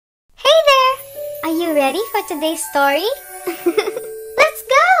Are you ready for today's story? Let's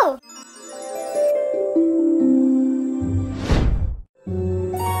go!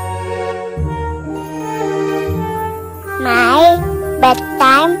 My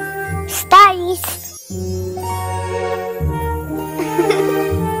bedtime stories.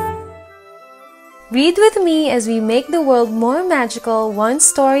 Read with me as we make the world more magical, one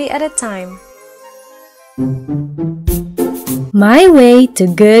story at a time. My Way to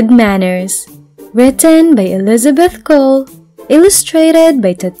Good Manners, written by Elizabeth Cole, illustrated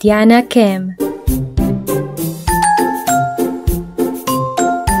by Tatiana Kim.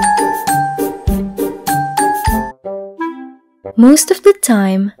 Most of the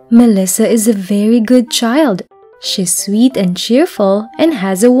time, Melissa is a very good child. She's sweet and cheerful and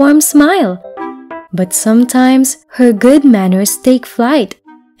has a warm smile. But sometimes her good manners take flight,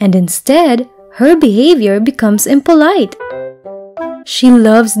 and instead, her behavior becomes impolite. She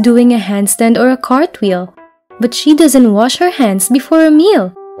loves doing a handstand or a cartwheel, but she doesn't wash her hands before a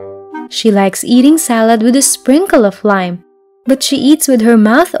meal. She likes eating salad with a sprinkle of lime, but she eats with her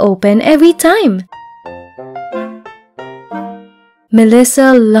mouth open every time.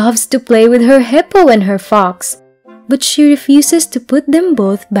 Melissa loves to play with her hippo and her fox, but she refuses to put them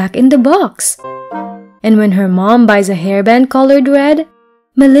both back in the box. And when her mom buys a hairband colored red,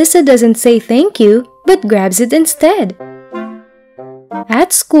 Melissa doesn't say thank you, but grabs it instead.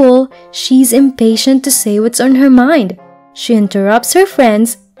 At school, she's impatient to say what's on her mind. She interrupts her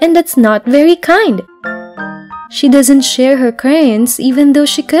friends, and that's not very kind. She doesn't share her crayons even though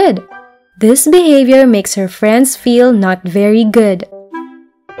she could. This behavior makes her friends feel not very good.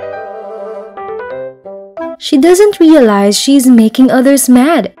 She doesn't realize she's making others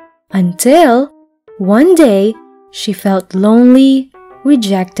mad until one day she felt lonely,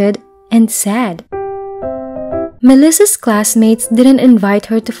 rejected, and sad. Melissa's classmates didn't invite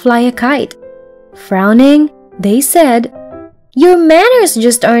her to fly a kite. Frowning, they said, "Your manners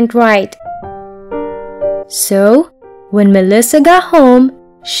just aren't right." So, when Melissa got home,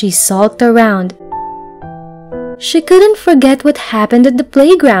 she sulked around. She couldn't forget what happened at the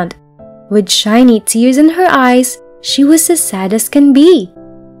playground. With shiny tears in her eyes, she was as sad as can be.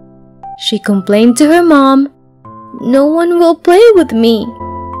 She complained to her mom, "No one will play with me."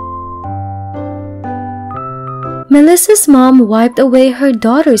 Melissa's mom wiped away her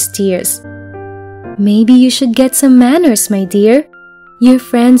daughter's tears. "Maybe you should get some manners, my dear. Your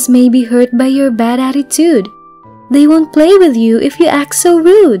friends may be hurt by your bad attitude. They won't play with you if you act so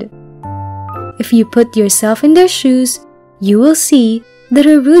rude. If you put yourself in their shoes, you will see that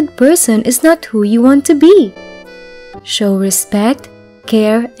a rude person is not who you want to be. Show respect,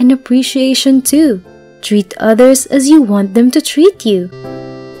 care, and appreciation too. Treat others as you want them to treat you."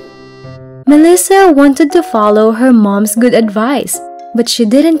 Melissa wanted to follow her mom's good advice, but she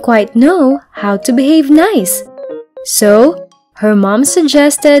didn't quite know how to behave nice. So, her mom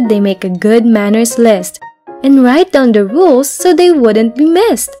suggested they make a good manners list and write down the rules so they wouldn't be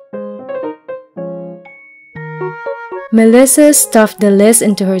missed. Melissa stuffed the list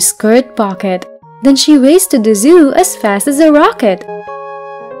into her skirt pocket. Then she raced to the zoo as fast as a rocket.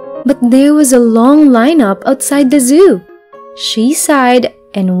 But there was a long lineup outside the zoo. She sighed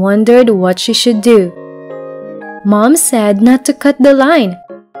and wondered what she should do. Mom said not to cut the line.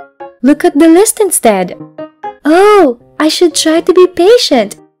 Look at the list instead. "Oh, I should try to be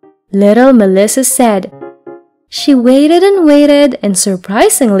patient," little Melissa said. She waited and waited and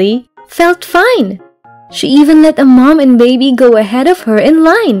surprisingly felt fine. She even let a mom and baby go ahead of her in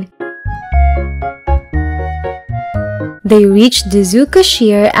line. They reached the zoo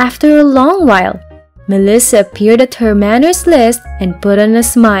cashier after a long while. Melissa appeared at her manners list and put on a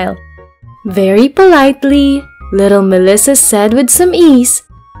smile. Very politely, little Melissa said with some ease,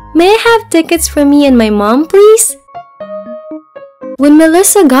 "May I have tickets for me and my mom, please?" When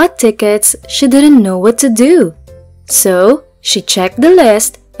Melissa got tickets, she didn't know what to do. So, she checked the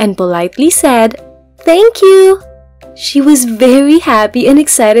list and politely said, "Thank you." She was very happy and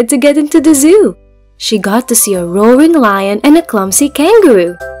excited to get into the zoo. She got to see a roaring lion and a clumsy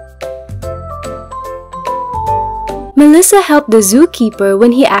kangaroo. Melissa helped the zookeeper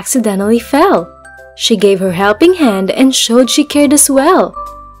when he accidentally fell. She gave her helping hand and showed she cared as well.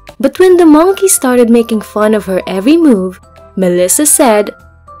 But when the monkey started making fun of her every move, Melissa said,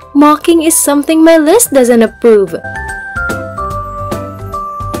 "Mocking is something my list doesn't approve."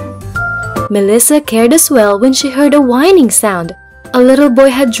 Melissa cared as well when she heard a whining sound. A little boy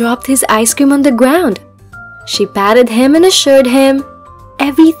had dropped his ice cream on the ground. She patted him and assured him,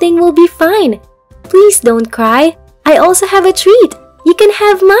 "Everything will be fine. Please don't cry. I also have a treat. You can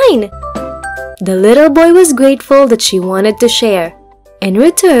have mine." The little boy was grateful that she wanted to share. In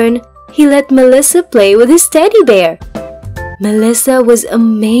return, he let Melissa play with his teddy bear. Melissa was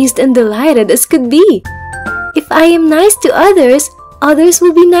amazed and delighted as could be. If I am nice to others, others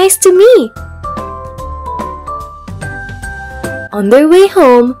will be nice to me. On their way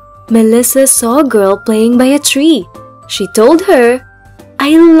home, Melissa saw a girl playing by a tree. She told her,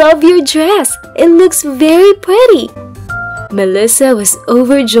 "I love your dress. It looks very pretty." Melissa was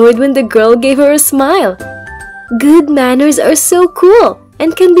overjoyed when the girl gave her a smile. Good manners are so cool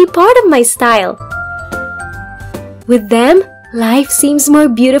and can be part of my style. With them, life seems more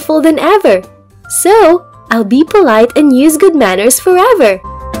beautiful than ever. So, I'll be polite and use good manners forever.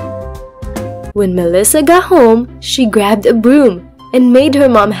 When Melissa got home, she grabbed a broom and made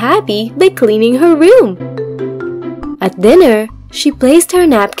her mom happy by cleaning her room. At dinner, she placed her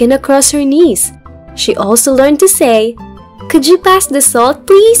napkin across her knees. She also learned to say, "Could you pass the salt,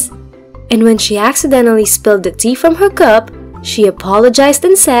 please?" And when she accidentally spilled the tea from her cup, she apologized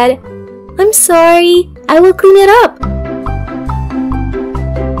and said, "I'm sorry, I will clean it up."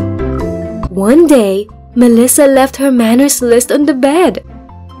 One day, Melissa left her manners list on the bed.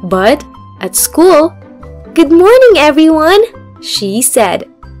 But at school, "Good morning, everyone," she said.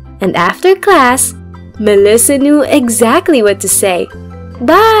 And after class, Melissa knew exactly what to say.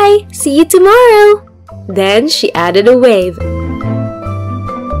 "Bye, see you tomorrow." Then she added a wave.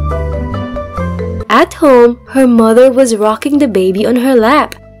 At home, her mother was rocking the baby on her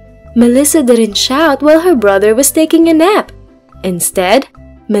lap. Melissa didn't shout while her brother was taking a nap. Instead,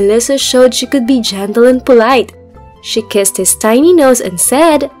 Melissa showed she could be gentle and polite. She kissed his tiny nose and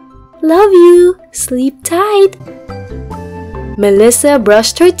said, "Love you, sleep tight." Melissa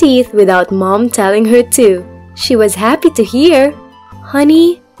brushed her teeth without Mom telling her to. She was happy to hear,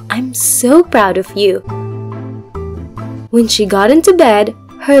 "Honey, I'm so proud of you." When she got into bed,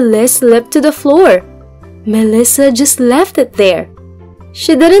 her list slipped to the floor. Melissa just left it there.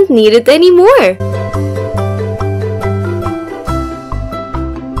 She didn't need it anymore.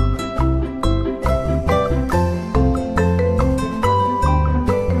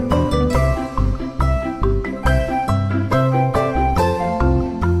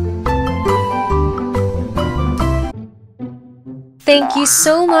 Thank you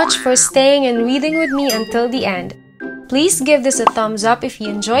so much for staying and reading with me until the end. Please give this a thumbs up if you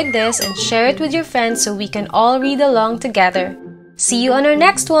enjoyed this and share it with your friends so we can all read along together. See you on our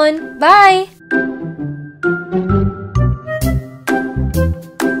next one. Bye!